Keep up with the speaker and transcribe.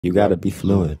You gotta be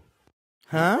fluid.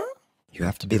 Huh? You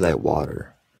have to be like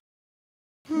water.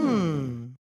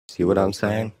 See what I'm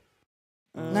saying?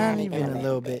 Not even a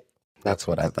little bit. That's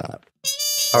what I thought.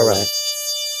 Alright,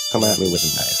 come at me with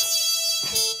a knife.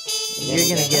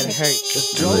 You're gonna get hurt.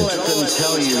 Just Don't let them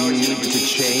tell you you need to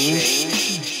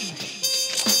change.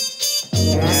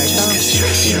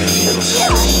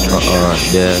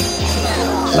 Yeah.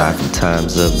 Life and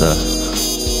times of the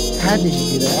How did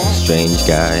you do that? strange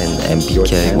guy in the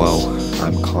MPK. Whoa,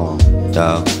 I'm calm.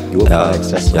 yo, You apply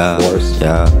excessive force.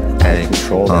 hey,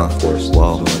 Control that force.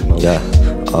 whoa, yeah,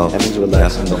 oh, That means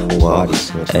relaxing the whole whoa, body,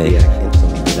 so it's hey,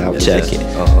 without check resistance.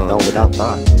 it. No, without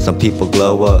thought. Some people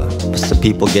glow up, but some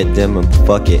people get dimmer.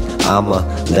 Fuck it, I'ma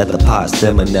let the pot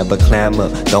simmer. Never clamor,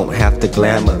 don't have to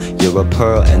glamour. You're a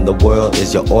pearl and the world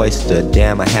is your oyster.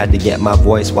 Damn, I had to get my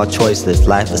voice while choiceless.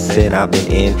 Life a sin I've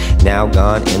been in, now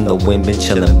gone in the wind, been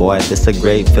chillin'. Boy, this a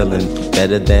great feeling,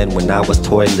 better than when I was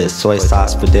toyless. Soy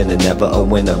sauce for dinner, never a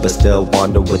winner, but still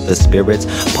wander with the spirits.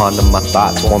 Ponder my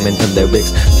thoughts, form into lyrics,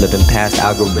 flipping past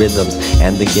algorithms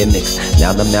and the gimmicks.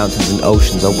 Now the mountains and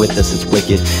oceans are with us, it's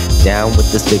wicked. Down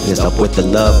with the sickness, up with the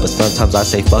love. But sometimes I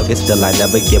say fuck it, still I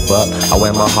never give up. I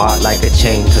wear my heart like a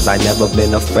chain, cause I never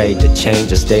been afraid to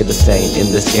change or stay the same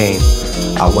in this game.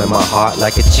 I wear my heart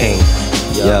like a chain,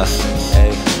 yeah.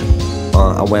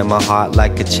 I wear my heart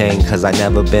like a chain, cause I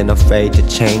never been afraid to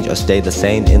change or stay the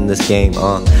same in this game.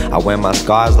 I wear my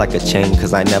scars like a chain,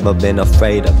 cause I never been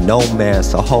afraid of no man,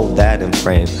 so hold that in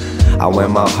frame. I wear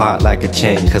my heart like a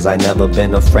chain, cause I never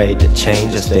been afraid to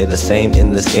change or stay the same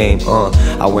in this game.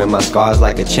 I wear my scars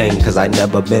like a chain, cause I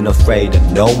never been afraid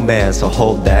of no man, so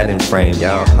hold that in frame.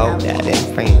 Yo, hold that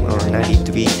in frame.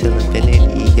 93 till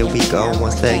infinity, here we go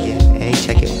once again. Hey,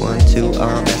 check it, 1, 2,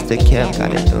 that's the camp,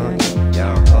 got it done.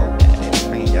 Yo, hold that in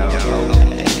frame. Yo, hold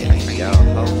that in frame. Yo,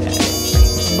 hold that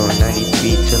in frame.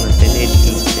 93 till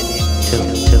infinity, till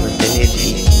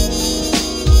infinity.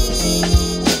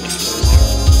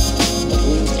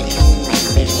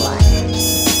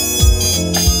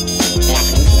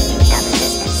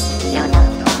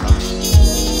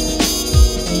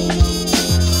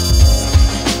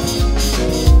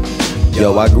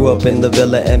 Yo, I grew up in the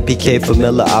villa, MPK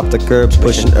familiar, off the curbs,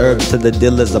 pushing herbs to the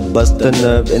dealers. I bust a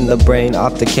nerve in the brain,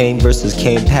 off the cane versus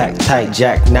cane, pack tight,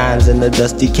 jack nines in the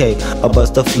dusty cave. I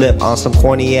bust a flip on some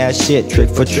corny ass shit, trick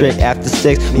for trick after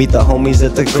 6. Meet the homies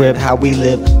at the crib, how we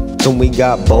live. Soon we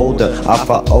got bolder,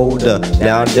 off our older,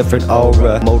 now different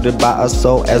aura, molded by our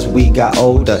soul as we got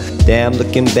older. Damn,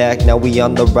 looking back, now we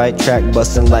on the right track,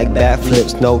 busting like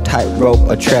backflips, no tightrope,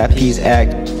 a trapeze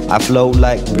act. I flow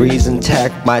like breeze and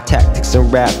tack, my tactics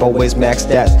and rap always max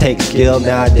stats. Take skill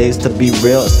nowadays to be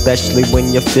real, especially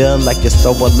when you feel like you're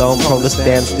so alone, prone to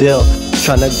stand still.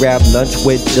 Tryna grab lunch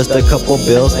with just a couple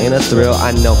bills ain't a thrill,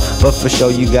 I know, but for sure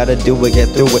you gotta do it, get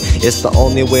through it. It's the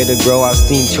only way to grow. I've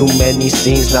seen too many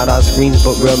scenes, not on screens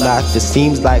but real life. It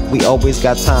seems like we always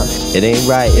got time. It ain't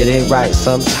right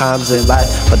sometimes in life,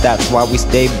 but that's why we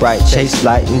stay bright, chase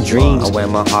light and dreams. I wear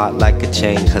my heart like a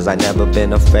chain, cause I never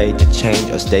been afraid to change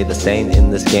or stay the same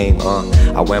in this game.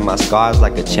 I wear my scars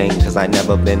like a chain, cause I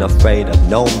never been afraid of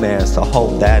no man, so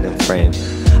hold that in frame.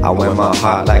 I wear my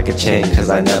heart like a chain, cause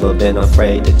I never been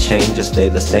afraid to change or stay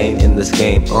the same in this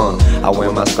game. I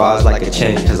wear my scars like a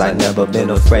chain, cause I never been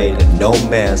afraid of no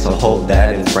man, so hold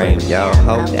that in frame. Yo,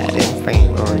 hold that in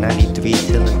frame. 93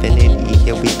 till infinity,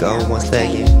 here we go once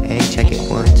again. Hey, check it,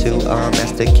 1, 2,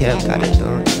 that's the camp, got it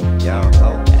done. Yo,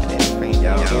 hold that in frame.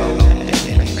 Yo, hold that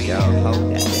in frame. Yo,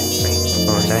 hold that in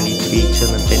frame. 93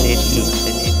 till infinity,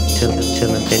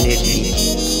 till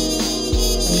infinity.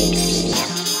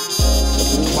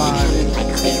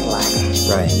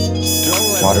 Right.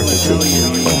 Water can take you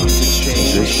in front.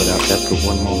 Drink without that for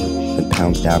one moment, then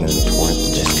pounds down in the torrent.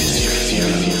 Just cause you're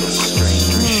feeling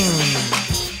strange.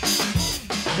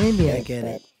 Maybe I get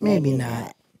it, maybe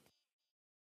not.